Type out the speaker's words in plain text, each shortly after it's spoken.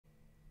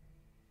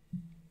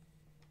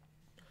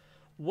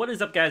What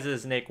is up, guys? It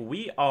is Nick.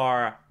 We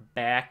are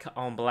back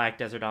on Black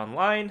Desert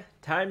Online.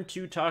 Time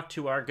to talk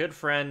to our good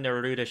friend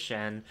Naruto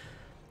Shen.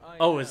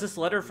 Oh, is this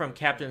letter from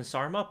Captain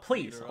Sarma?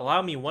 Please,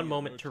 allow me one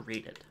moment to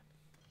read it.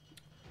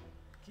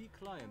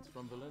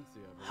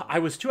 I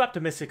was too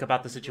optimistic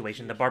about the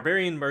situation. The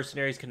barbarian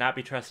mercenaries cannot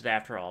be trusted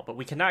after all, but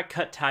we cannot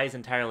cut ties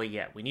entirely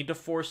yet. We need a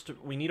force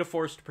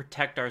to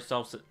protect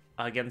ourselves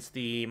against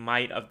the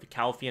might of the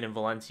Calfian and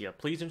Valencia.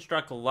 Please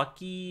instruct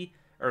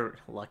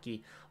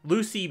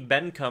Lucy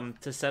Bencombe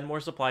to send more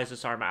supplies to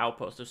Sarma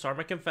Outpost. If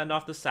Sarma can fend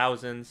off the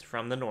thousands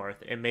from the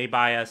north, it may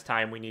buy us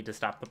time we need to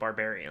stop the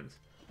barbarians.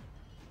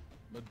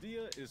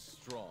 Medea is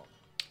strong.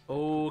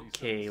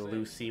 Okay,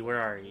 Lucy, where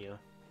are you?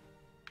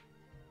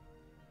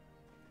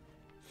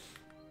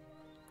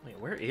 Wait,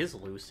 where is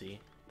Lucy?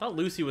 I thought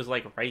Lucy was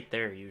like right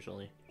there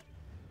usually.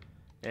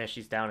 Yeah,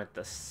 she's down at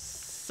the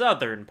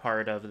southern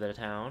part of the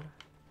town.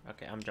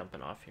 Okay, I'm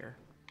jumping off here.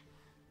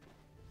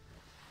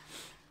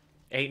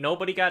 Ain't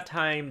nobody got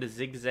time to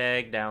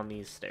zigzag down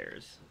these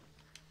stairs.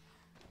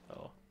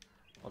 Oh,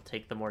 I'll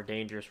take the more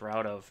dangerous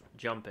route of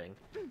jumping.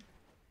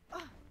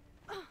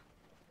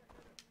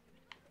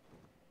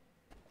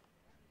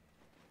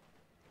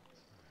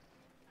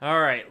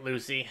 Alright,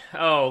 Lucy.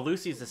 Oh,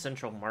 Lucy's the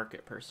central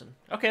market person.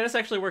 Okay, this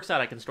actually works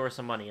out. I can store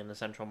some money in the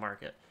central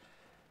market.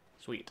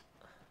 Sweet.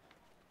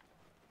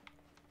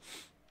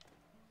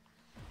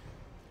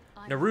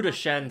 Naruto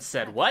Shen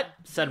said, what?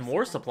 Send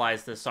more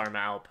supplies to Sarma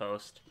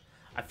Outpost.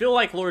 I feel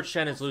like Lord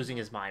Shen is losing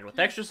his mind. With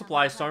extra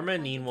supplies, Sarma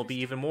and Neen will be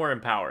even more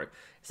empowered.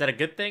 Is that a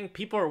good thing?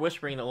 People are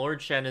whispering that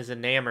Lord Shen is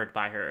enamored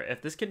by her.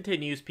 If this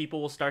continues, people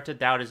will start to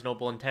doubt his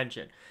noble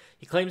intention.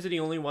 He claims that he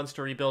only wants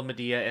to rebuild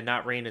Medea and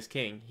not reign as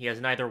king. He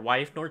has neither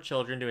wife nor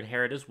children to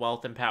inherit his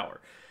wealth and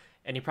power.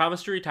 And he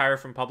promised to retire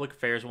from public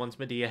affairs once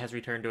Medea has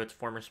returned to its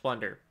former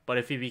splendor. But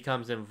if he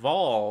becomes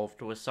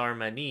involved with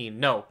Sarma and Neen,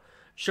 no.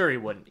 Sure he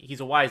wouldn't. He's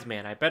a wise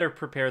man. I better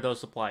prepare those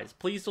supplies.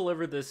 Please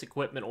deliver this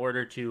equipment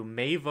order to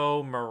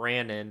Mavo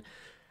Moranin.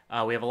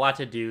 We have a lot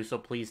to do, so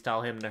please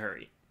tell him to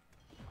hurry.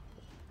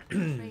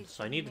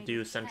 So I need to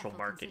do Central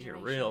Market here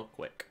real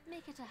quick.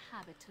 Make it a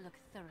habit to look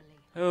thoroughly.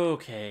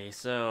 Okay,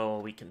 so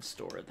we can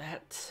store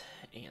that,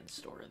 and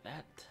store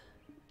that,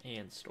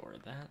 and store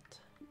that.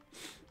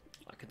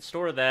 I can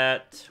store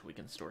that. We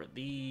can store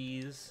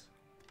these.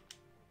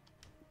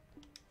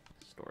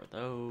 Store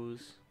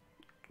those.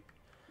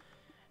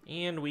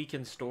 And we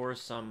can store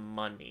some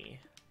money.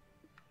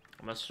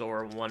 I'm gonna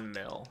store 1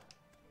 mil.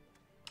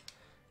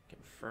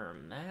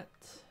 Confirm that.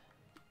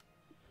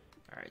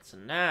 Alright, so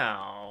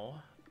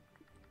now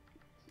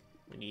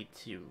we need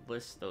to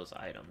list those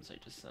items I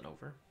just sent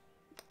over.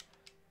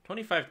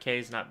 25k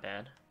is not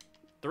bad.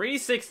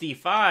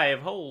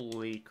 365!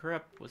 Holy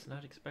crap, was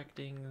not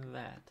expecting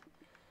that.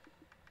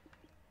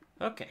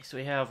 Okay, so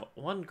we have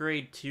 1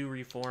 grade 2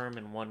 reform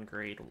and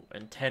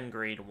 10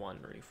 grade 1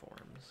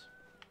 reforms.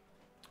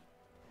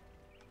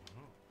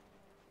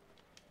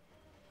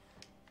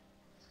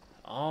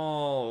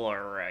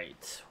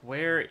 Alright,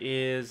 where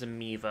is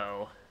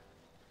Mevo?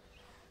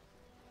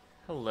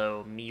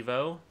 Hello,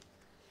 Mevo.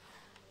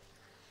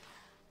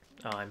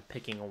 Oh, I'm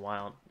picking a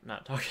while,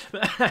 not talking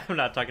about, I'm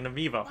not talking to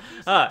Mevo.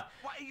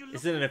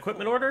 Is it an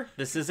equipment order?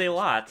 This is a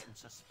lot.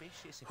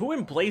 Who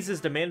in blazes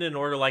demanded an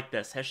order like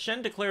this? Has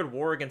Shen declared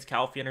war against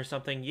Calfian or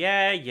something?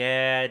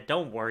 Yeah,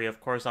 don't worry,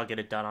 of course I'll get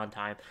it done on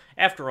time.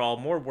 After all,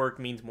 more work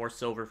means more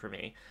silver for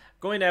me.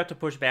 Going to have to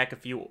push back a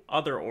few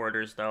other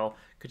orders, though.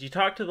 Could you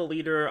talk to the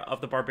leader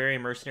of the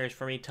barbarian mercenaries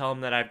for me? Tell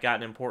him that I've got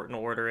an important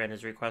order and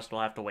his request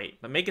will have to wait.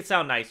 But make it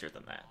sound nicer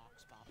than that.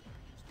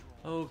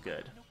 Oh,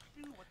 good.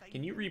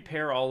 Can you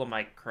repair all of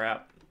my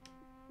crap?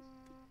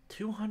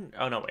 200...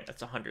 Oh, no, wait.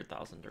 That's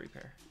 100,000 to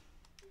repair.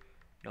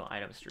 No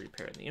items to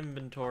repair in the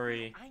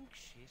inventory.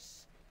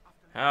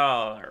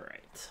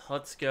 Alright.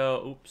 Let's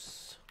go.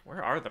 Oops.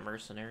 Where are the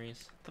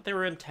mercenaries? I thought they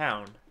were in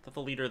town. I thought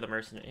the leader of the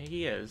mercenaries...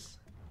 He is.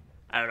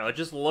 I don't know, it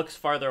just looks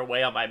farther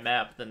away on my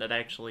map than it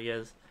actually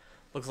is.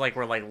 Looks like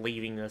we're, like,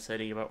 leaving the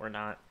city, but we're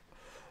not.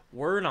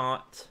 We're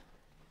not.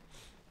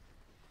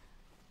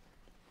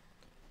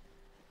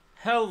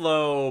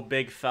 Hello,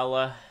 big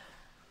fella.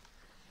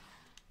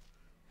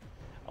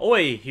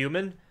 Oi,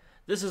 human.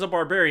 This is a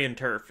barbarian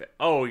turf.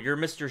 Oh, you're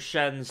Mr.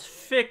 Shen's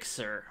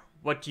fixer.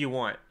 What do you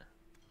want?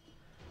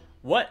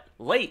 What?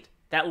 Late?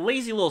 That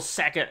lazy little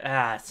sack of...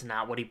 it's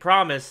not what he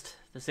promised.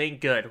 This ain't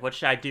good. What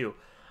should I do?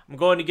 I'm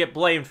going to get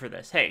blamed for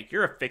this. Hey,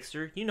 you're a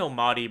fixer. You know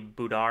Mahdi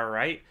Budar,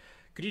 right?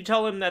 Could you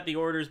tell him that the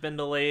order's been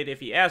delayed? If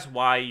he asks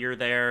why you're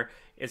there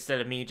instead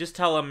of me, just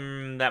tell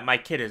him that my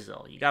kid is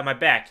ill. You got my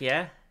back,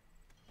 yeah?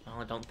 Well,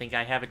 I don't think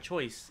I have a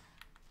choice,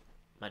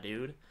 my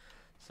dude.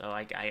 So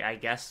I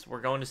guess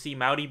we're going to see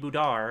Mahdi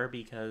Budar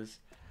because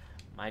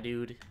my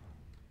dude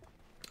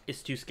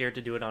is too scared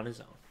to do it on his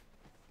own.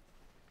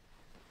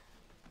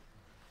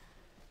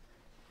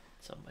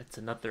 So it's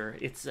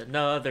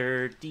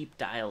another deep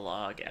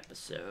dialogue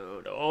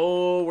episode.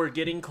 Oh, we're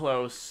getting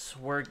close.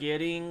 We're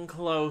getting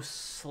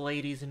close,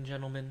 ladies and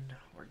gentlemen.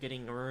 We're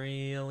getting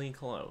really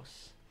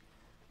close.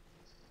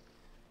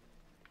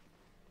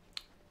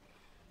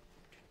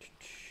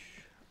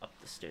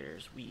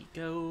 Upstairs we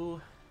go.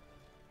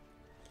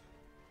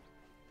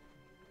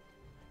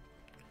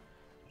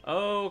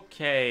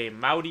 Okay,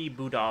 Maudy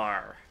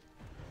Budar.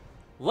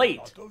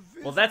 Late!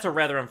 Well, that's a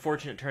rather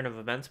unfortunate turn of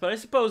events, but I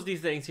suppose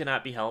these things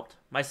cannot be helped.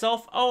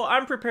 Myself? Oh,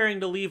 I'm preparing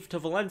to leave to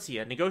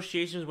Valencia.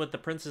 Negotiations with the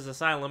Prince's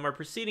Asylum are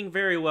proceeding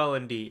very well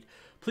indeed.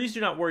 Please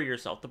do not worry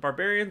yourself. The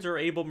barbarians are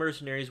able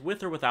mercenaries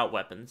with or without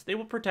weapons. They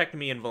will protect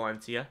me in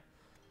Valencia.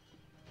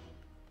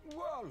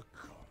 Welcome.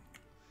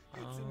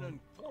 It's an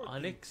important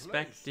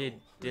Unexpected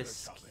place,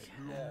 disc. so let us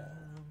have a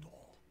long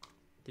talk.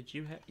 Did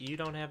you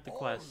don't have the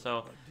quest,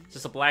 so is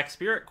this a Black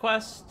Spirit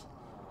quest?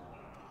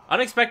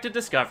 Unexpected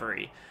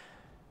discovery.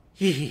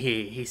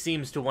 He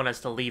seems to want us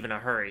to leave in a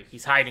hurry.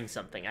 He's hiding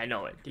something, I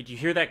know it. Did you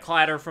hear that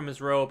clatter from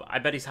his robe? I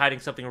bet he's hiding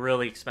something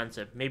really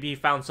expensive. Maybe he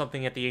found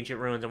something at the ancient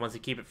ruins and wants to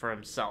keep it for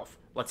himself.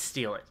 Let's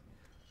steal it.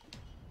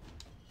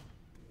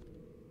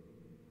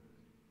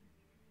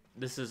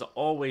 This is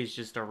always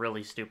just a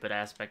really stupid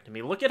aspect to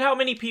me. Look at how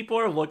many people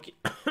are looking...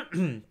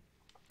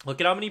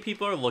 Look at how many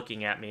people are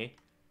looking at me.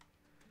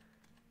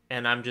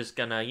 And I'm just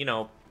gonna, you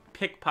know,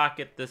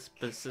 pickpocket this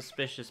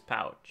suspicious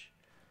pouch.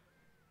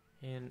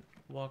 And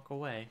walk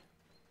away.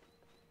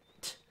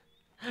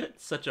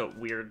 It's such a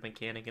weird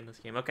mechanic in this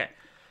game. Okay.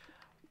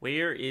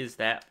 Where is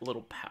that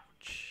little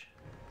pouch?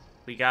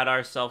 We got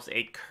ourselves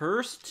a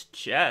cursed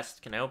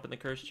chest. Can I open the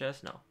cursed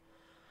chest? No.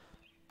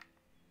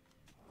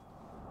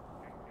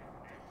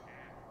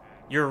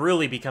 You're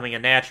really becoming a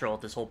natural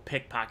at this whole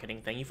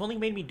pickpocketing thing. You've only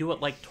made me do it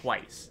like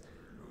twice.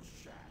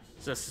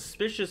 It's a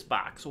suspicious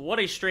box. What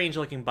a strange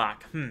looking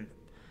box.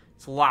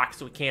 It's locked,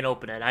 so we can't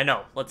open it. I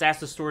know. Let's ask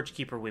the storage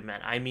keeper we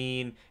met. I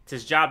mean, it's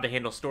his job to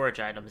handle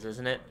storage items,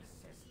 isn't it?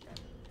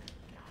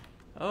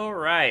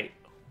 Alright.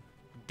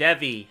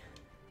 Devi.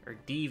 Or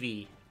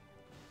Devi.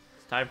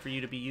 It's time for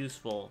you to be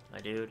useful, my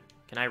dude.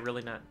 Can I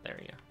really not? There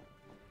you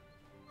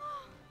go.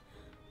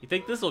 You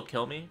think this will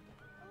kill me?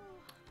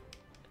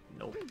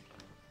 Nope.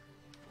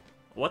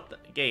 What the?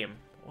 Game.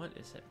 What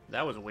is it?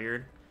 That was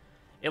weird.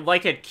 It,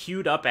 like, had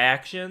queued up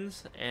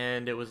actions,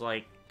 and it was,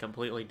 like,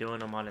 completely doing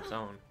them on its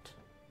own.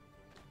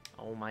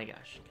 Oh my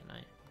gosh, can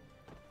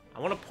I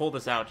want to pull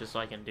this out just so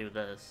I can do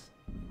this.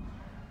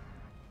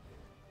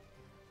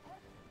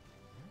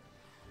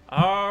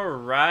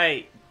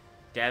 Alright,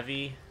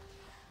 Devi.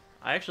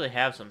 I actually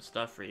have some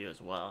stuff for you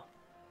as well.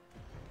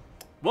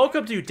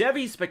 Welcome to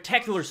Devi's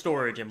Spectacular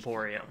Storage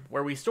Emporium,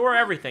 where we store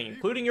everything,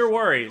 including your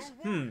worries.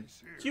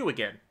 It's you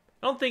again.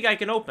 I don't think I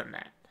can open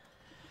that.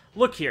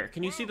 Look here,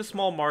 can you see the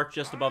small mark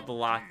just above the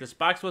lock? This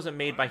box wasn't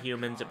made by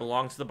humans, it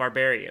belongs to the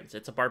barbarians.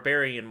 It's a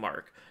barbarian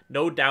mark.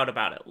 No doubt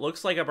about it.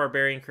 Looks like a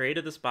barbarian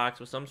created this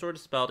box with some sort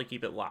of spell to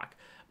keep it locked.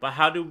 But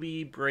how do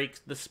we break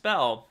the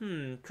spell?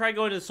 Try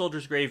going to the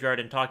soldier's graveyard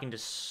and talking to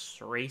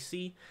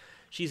Sorceress.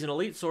 She's an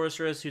elite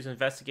sorceress who's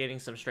investigating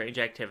some strange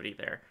activity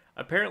there.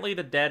 Apparently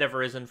the dead have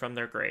risen from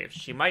their graves.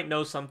 She might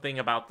know something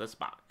about this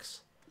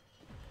box.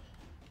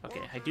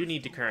 Okay, I do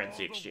need to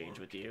currency exchange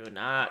with you,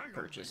 not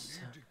purchase.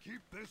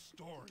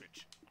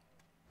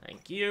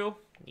 Thank you.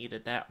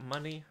 Needed that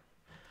money.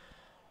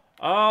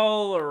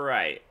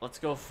 Alright, let's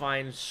go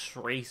find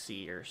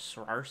Tracy or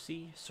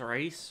Tracy?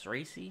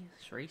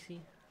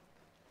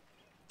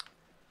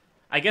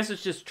 I guess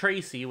it's just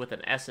Tracy with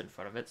an S in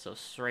front of it, so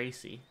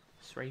Tracy.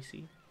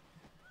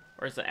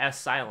 Or is the S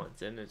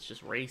silent and it's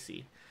just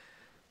Racy?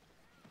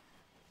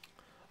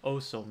 Oh,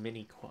 so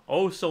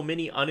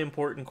many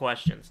unimportant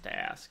questions to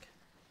ask.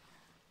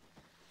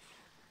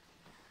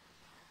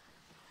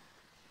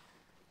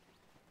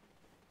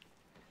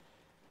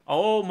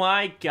 Oh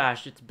my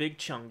gosh, it's Big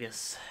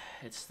Chungus.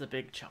 It's the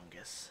Big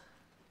Chungus.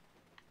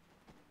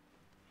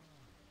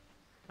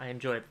 I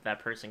enjoy that that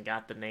person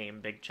got the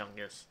name Big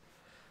Chungus.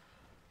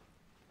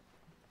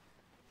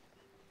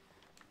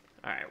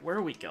 Alright, where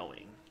are we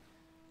going?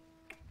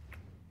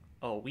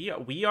 Oh,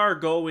 we are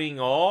going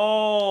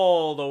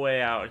all the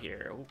way out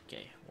here.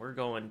 Okay, we're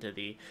going to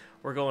the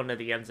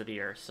ends of the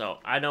earth. So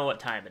I know what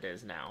time it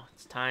is now.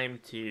 It's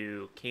time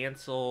to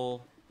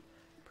cancel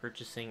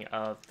purchasing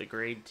of the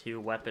grade 2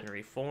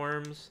 weaponry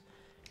forms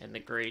and the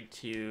grade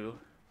 2.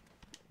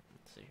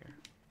 Let's see here.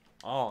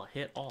 All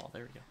hit all.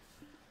 There we go.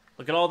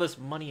 Look at all this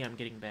money I'm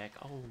getting back.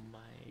 Oh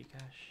my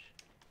gosh.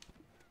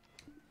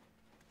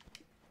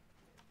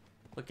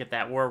 Look at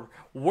that.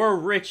 We're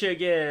rich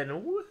again.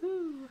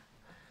 Woohoo.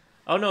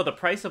 Oh no, the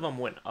price of them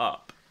went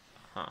up.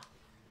 Huh.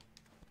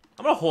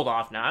 I'm gonna hold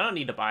off now. I don't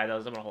need to buy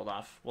those. I'm gonna hold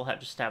off. We'll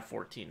just have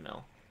 14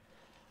 mil.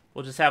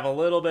 We'll just have a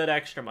little bit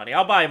extra money.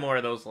 I'll buy more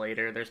of those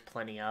later. There's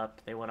plenty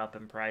up. They went up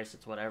in price.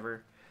 It's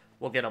whatever.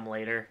 We'll get them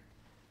later.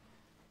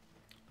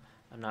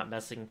 I'm not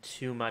messing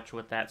too much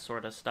with that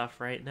sort of stuff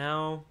right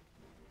now.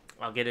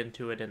 I'll get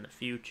into it in the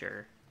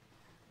future.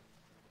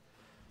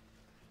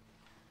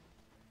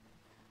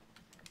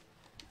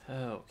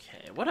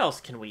 Okay, what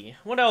else can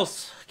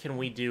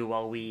we do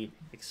while we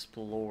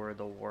explore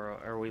the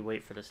world, or we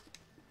wait for this?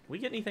 Did we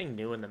get anything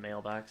new in the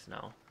mailbox?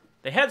 No.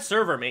 They had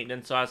server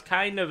maintenance, so I was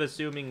kind of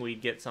assuming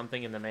we'd get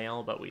something in the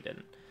mail, but we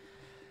didn't.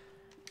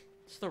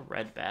 It's the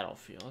red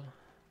battlefield.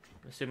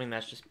 I'm assuming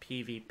that's just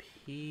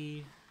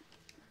PvP.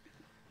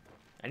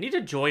 I need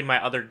to join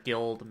my other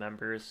guild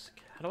members.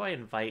 How do I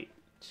invite?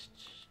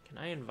 Can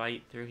I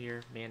invite through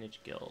here?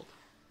 Manage guild.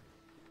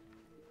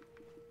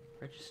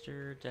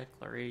 Register,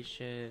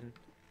 declaration.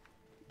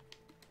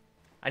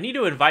 I need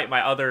to invite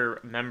my other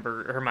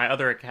member, or my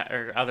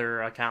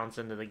other accounts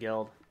into the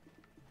guild.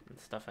 And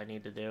stuff I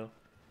need to do.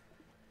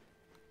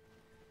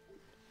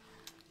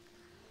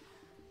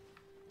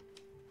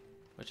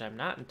 Which I'm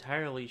not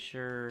entirely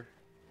sure.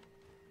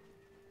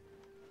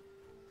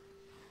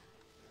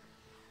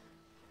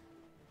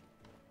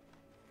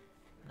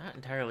 Not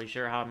entirely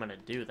sure how I'm gonna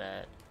do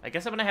that. I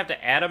guess I'm gonna have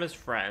to add them as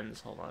friends.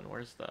 Hold on,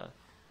 where's the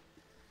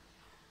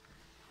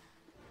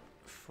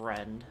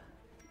friend?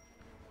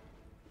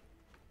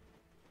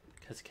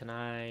 Because can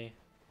I...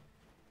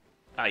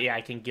 yeah,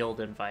 I can guild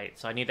invite,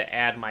 so I need to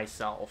add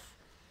myself.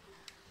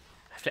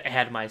 I have to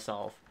add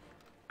myself.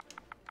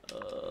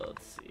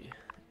 Let's see.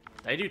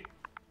 Did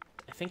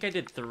I think I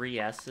did 3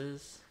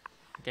 S's.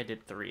 I think I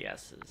did 3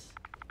 S's.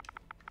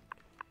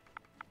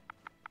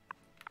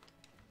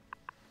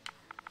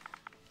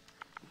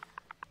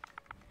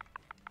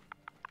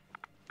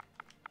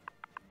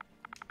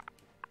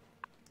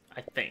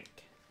 I think.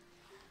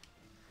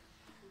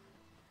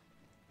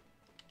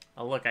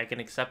 Oh look, I can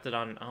accept it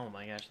on... Oh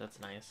my gosh, that's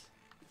nice.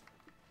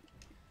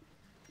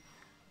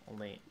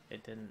 Only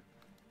it didn't...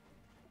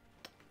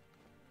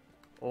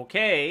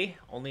 Okay,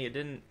 only it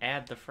didn't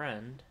add the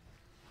friend.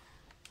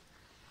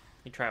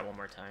 Let me try it one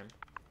more time.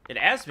 It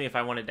asked me if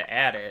I wanted to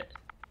add it.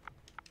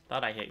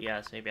 Thought I hit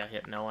yes, maybe I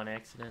hit no on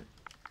accident.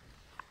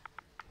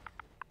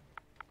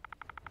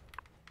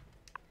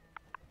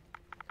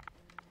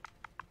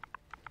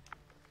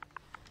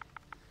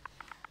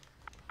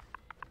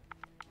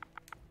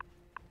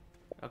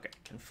 Okay,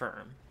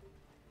 confirm.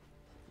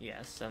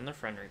 Yes, send the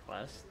friend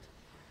request.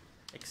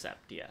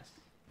 Accept, yes.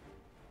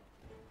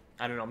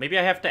 I don't know, maybe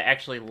I have to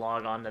actually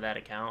log on to that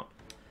account.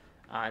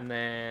 And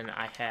then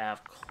I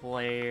have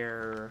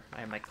Claire, I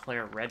have my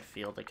Claire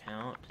Redfield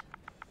account.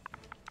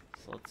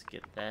 So let's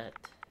get that.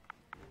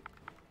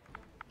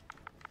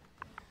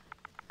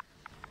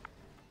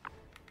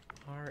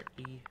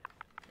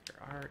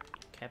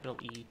 Capital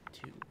E2.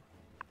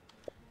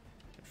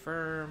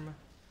 Confirm.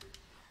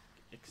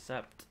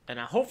 Accept. And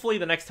hopefully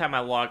the next time I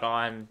log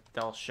on,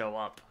 they'll show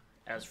up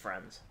as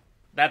friends.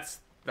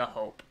 That's the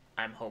hope.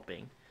 I'm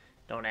hoping.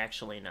 Don't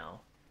actually know.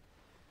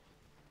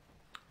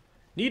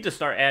 Need to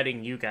start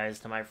adding you guys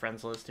to my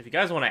friends list. If you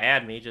guys want to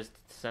add me, just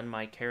send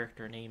my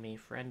character name a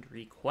friend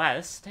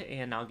request,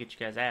 and I'll get you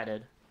guys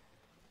added.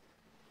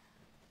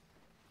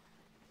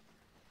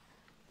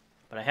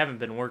 But I haven't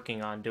been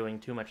working on doing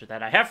too much of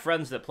that. I have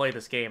friends that play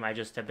this game. I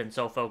just have been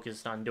so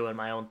focused on doing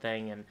my own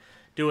thing and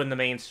doing the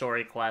main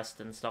story quest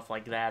and stuff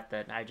like that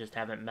that I just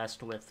haven't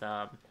messed with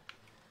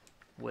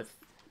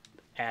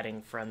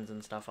adding friends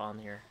and stuff on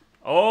here.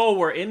 Oh,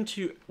 we're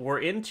into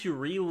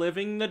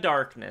reliving the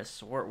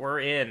darkness.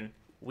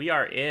 We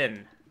are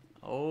in.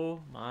 Oh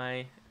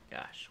my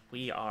gosh,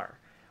 we are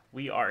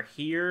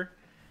here.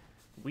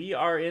 We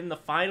are in the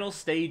final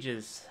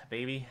stages,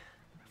 baby.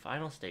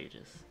 Final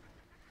stages.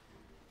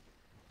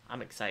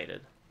 I'm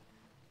excited.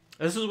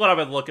 This is what I've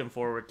been looking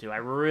forward to. I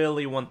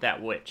really want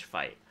that witch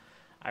fight.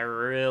 I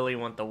really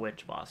want the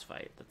witch boss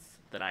fight.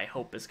 That I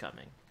hope is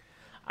coming.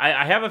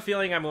 I have a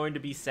feeling I'm going to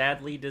be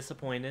sadly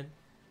disappointed.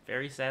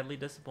 Very sadly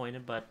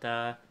disappointed,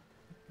 but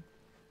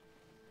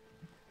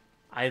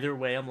either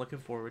way, I'm looking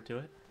forward to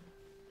it.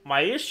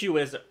 My issue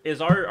is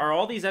are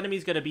all these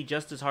enemies going to be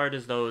just as hard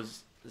as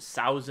those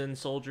 1,000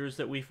 soldiers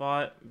that we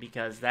fought?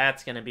 Because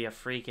that's going to be a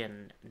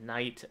freaking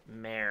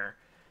nightmare.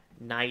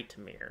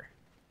 Nightmare.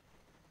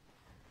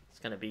 It's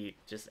going to be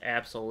just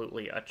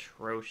absolutely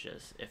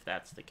atrocious if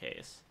that's the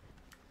case.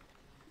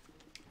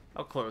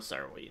 How close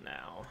are we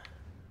now?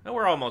 Oh,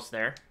 we're almost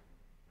there.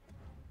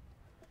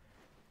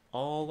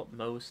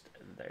 Almost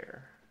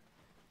there.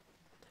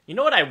 You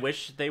know what I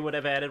wish they would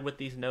have added with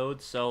these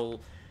nodes?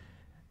 So,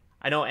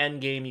 I know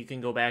endgame you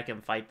can go back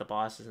and fight the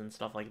bosses and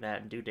stuff like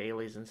that and do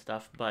dailies and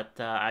stuff, but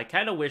I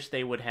kind of wish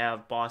they would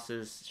have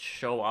bosses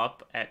show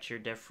up at your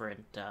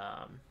different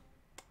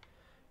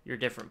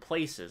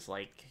places,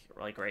 like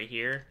right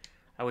here.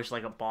 I wish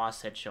like a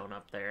boss had shown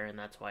up there, and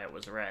that's why it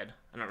was red.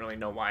 I don't really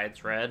know why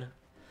it's red.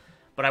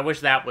 But I wish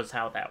that was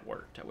how that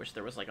worked. I wish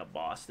there was like a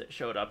boss that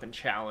showed up and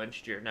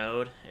challenged your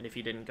node, and if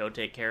you didn't go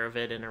take care of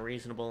it in a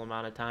reasonable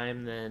amount of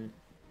time, then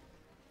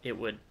it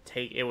would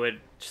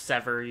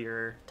sever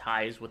your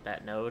ties with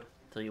that node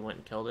until you went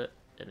and killed it,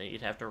 and then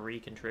you'd have to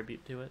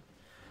recontribute to it.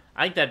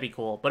 I think that'd be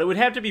cool, but it would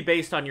have to be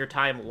based on your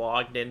time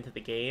logged into the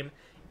game.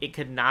 It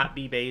could not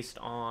be based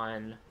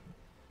on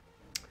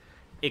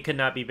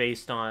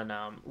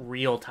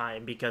real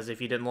time, because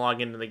if you didn't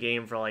log into the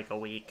game for like a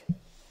week,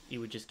 you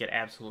would just get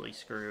absolutely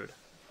screwed.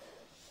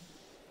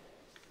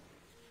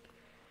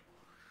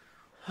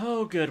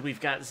 Oh, good,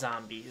 we've got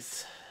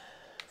zombies.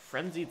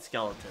 Frenzied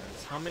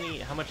skeletons. How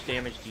much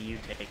damage do you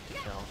take to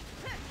kill?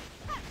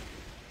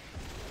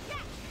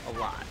 A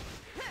lot.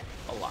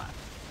 A lot.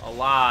 A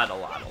lot, a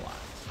lot, a lot.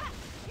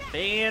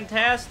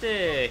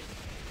 Fantastic!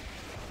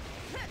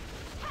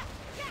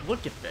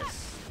 Look at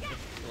this.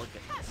 Look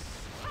at this.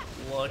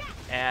 Look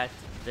at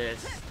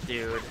this,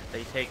 dude.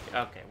 They take...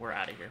 Okay, we're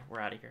out of here. We're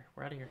out of here.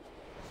 We're out of here.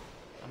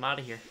 I'm out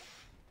of here.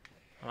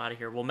 I'm out of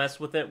here. We'll mess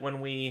with it when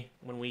we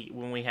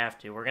have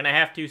to. We're gonna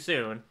have to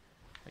soon.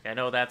 Like, I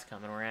know that's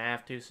coming. We're gonna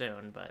have to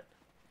soon, but...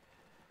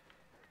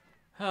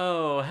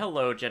 Oh,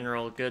 hello,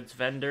 general goods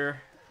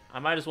vendor. I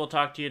might as well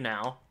talk to you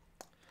now.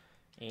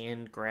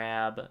 And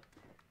grab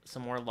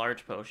some more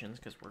large potions,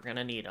 because we're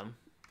gonna need them.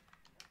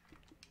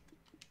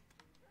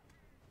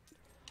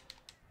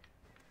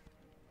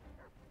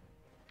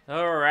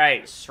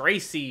 Alright,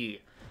 Sracy.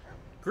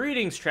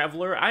 Greetings,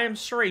 traveler. I am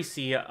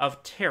Sracy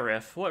of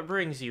Tariff. What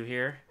brings you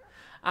here?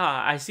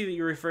 Ah, I see that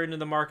you're referring to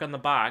the mark on the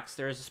box.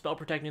 There is a spell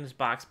protecting this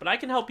box, but I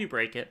can help you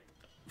break it.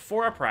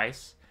 For a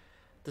price.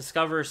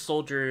 Discover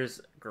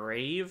soldier's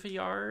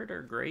graveyard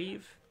or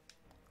grave?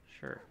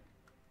 Sure.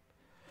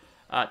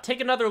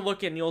 Take another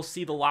look and you'll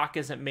see the lock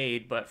isn't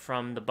made, but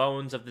from the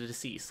bones of the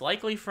deceased,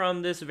 likely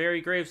from this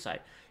very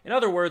gravesite. In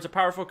other words, a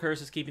powerful curse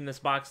is keeping this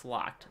box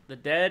locked. The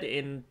dead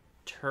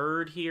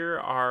interred here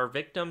are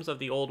victims of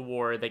the old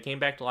war. They came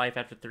back to life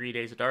after 3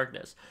 days of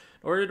darkness.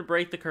 In order to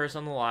break the curse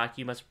on the lock,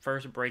 you must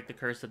first break the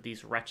curse of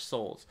these wretched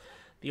souls.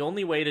 The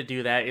only way to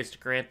do that is to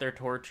grant their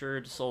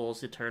tortured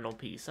souls eternal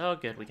peace. Oh,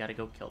 good. We gotta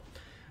go kill.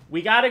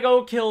 We gotta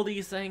go kill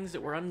these things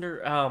that were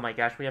under... Oh my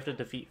gosh, we have to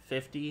defeat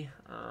 50?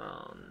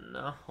 Oh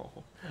no.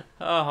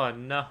 Oh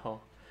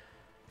no.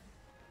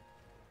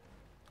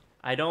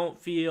 I don't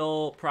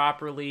feel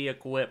properly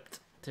equipped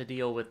to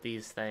deal with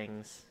these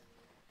things.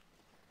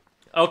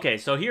 Okay,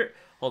 so here...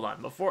 Hold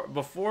on.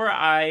 Before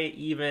I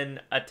even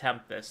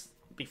attempt this...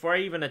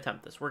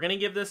 we're gonna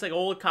give this an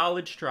old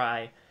college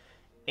try.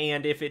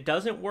 And if it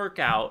doesn't work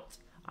out...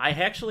 I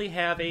actually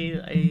have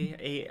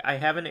I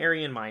have an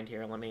area in mind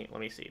here. Let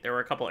me see. There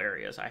were a couple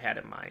areas I had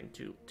in mind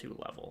to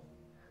level.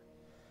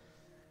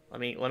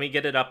 Let me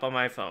get it up on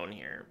my phone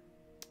here.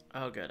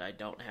 Oh good, I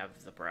don't have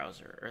the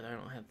browser, or I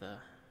don't have the...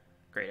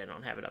 Great, I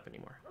don't have it up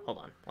anymore. Hold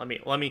on. Let me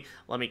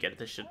get it.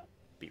 This should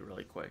be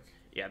really quick.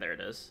 Yeah, there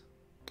it is.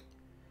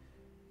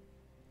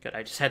 Good,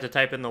 I just had to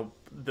type in the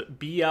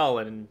BL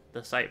and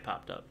the site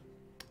popped up.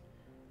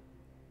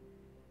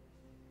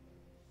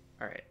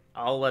 Alright,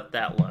 I'll let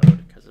that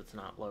load, because it's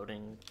not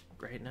loading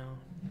right now.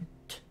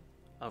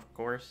 Of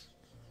course.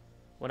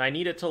 When I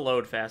need it to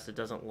load fast, it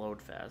doesn't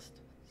load fast.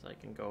 So I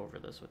can go over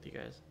this with you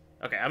guys.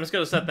 Okay, I'm just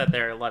gonna set that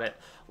there and let it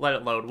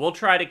load. We'll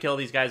try to kill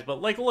these guys,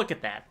 but like, look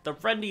at that. The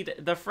frenzied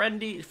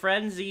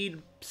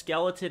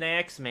skeleton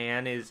axe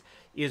man is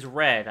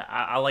red.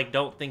 I like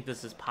don't think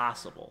this is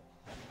possible.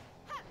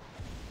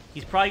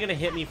 He's probably gonna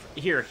hit me.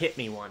 Here, hit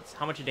me once.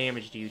 How much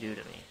damage do you do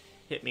to me?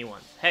 Hit me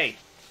once. Hey,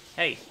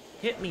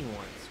 hit me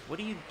once. What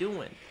are you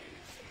doing?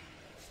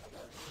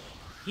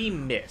 He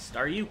missed.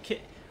 Are you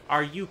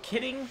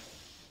kidding?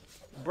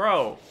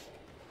 Bro,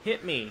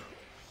 hit me.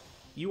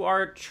 You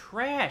are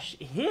trash.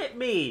 Hit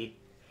me.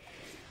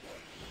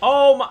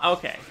 Oh my.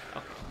 Okay.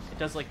 It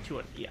does like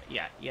 200.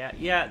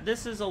 Yeah.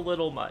 This is a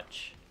little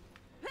much.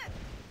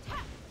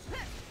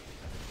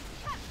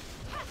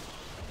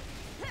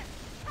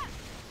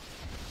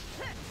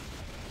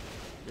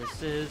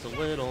 This is a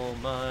little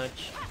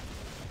much.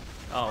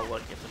 Oh,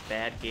 look, it's a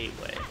bad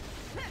gateway.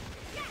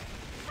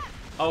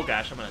 Oh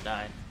gosh, I'm gonna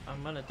die.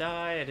 I'm gonna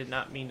die. I did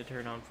not mean to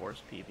turn on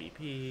forced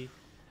PvP.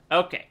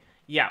 Okay,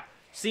 yeah.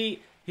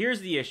 See, here's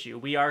the issue.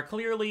 We are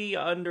clearly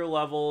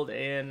underleveled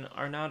and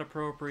are not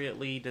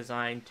appropriately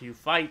designed to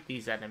fight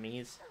these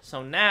enemies.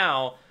 So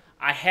now,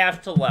 I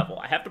have to level.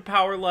 I have to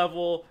power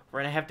level. We're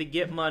gonna have to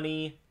get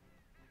money.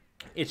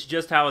 It's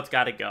just how it's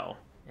gotta go.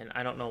 And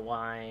I don't know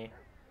why...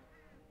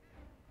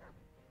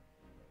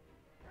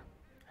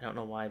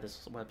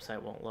 this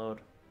website won't load.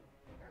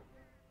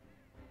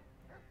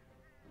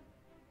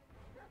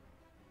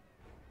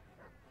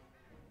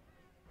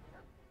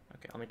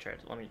 Okay, let me try it.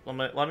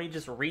 Let me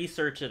just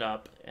research it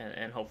up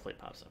and hopefully it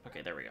pops up.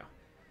 Okay, there we go.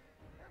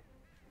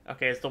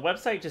 Okay, is the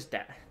website just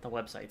down? The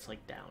website's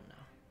like down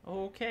now.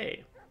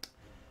 Okay.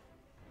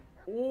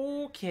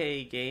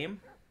 Okay,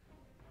 game.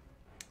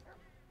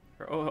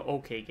 Or, oh,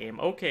 okay, game.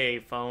 Okay,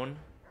 phone.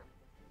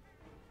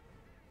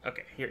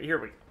 Okay, here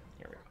we go.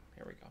 Here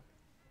we go.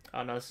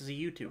 Oh no, this is a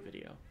YouTube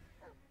video.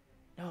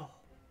 No,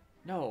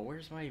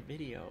 where's my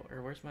video?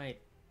 Or where's my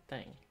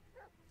thing?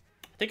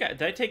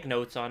 Did I take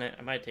notes on it?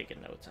 I might have taken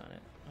notes on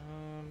it.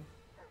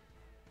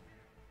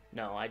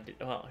 No, I did.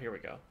 Oh, here we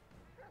go.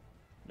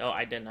 No,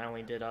 I didn't. I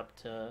only did up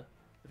to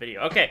the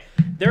video. Okay,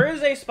 there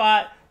is a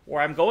spot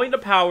where I'm going to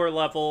power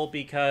level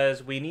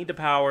because we need to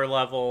power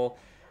level.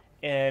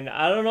 And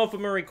I don't know if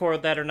I'm going to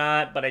record that or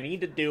not, but I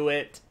need to do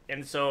it.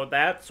 And so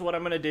that's what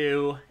I'm going to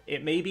do.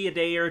 It may be a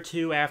day or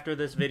two after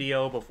this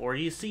video before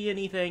you see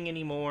anything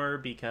anymore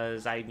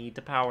because I need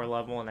to power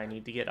level and I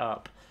need to get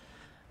up.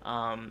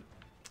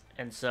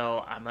 And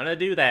so I'm going to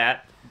do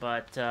that,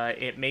 but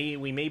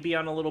we may be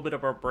on a little bit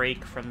of a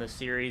break from the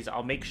series.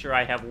 I'll make sure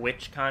I have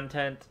witch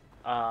content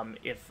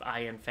if I,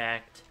 in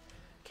fact,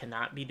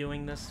 cannot be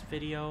doing this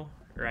video,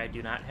 or I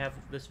do not have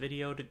this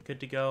video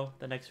good to go,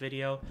 the next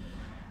video.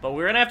 But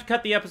we're going to have to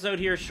cut the episode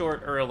here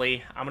short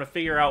early. I'm going to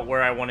figure out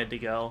where I wanted to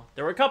go.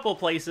 There were a couple of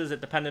places.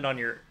 It depended on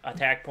your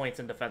attack points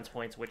and defense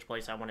points, which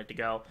place I wanted to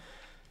go.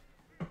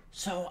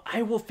 So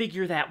I will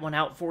figure that one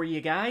out for you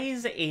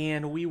guys,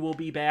 and we will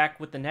be back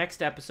with the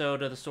next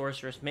episode of the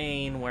Sorceress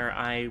main, where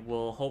I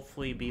will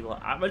hopefully be...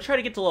 I'm going to try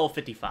to get to level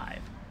 55.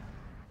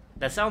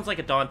 That sounds like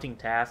a daunting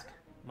task.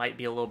 Might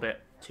be a little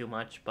bit too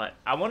much, but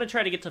I want to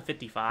try to get to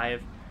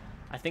 55.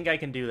 I think I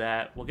can do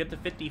that. We'll get to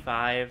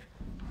 55,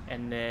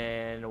 and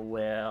then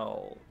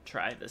we'll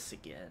try this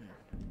again.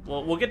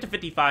 We'll get to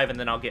 55, and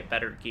then I'll get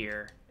better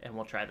gear, and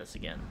we'll try this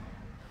again.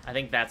 I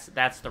think that's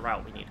the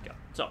route we need to go.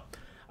 So,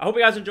 I hope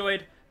you guys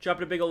enjoyed. Drop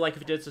it a big old like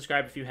if you did,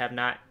 subscribe if you have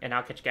not, and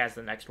I'll catch you guys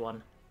in the next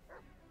one.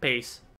 Peace.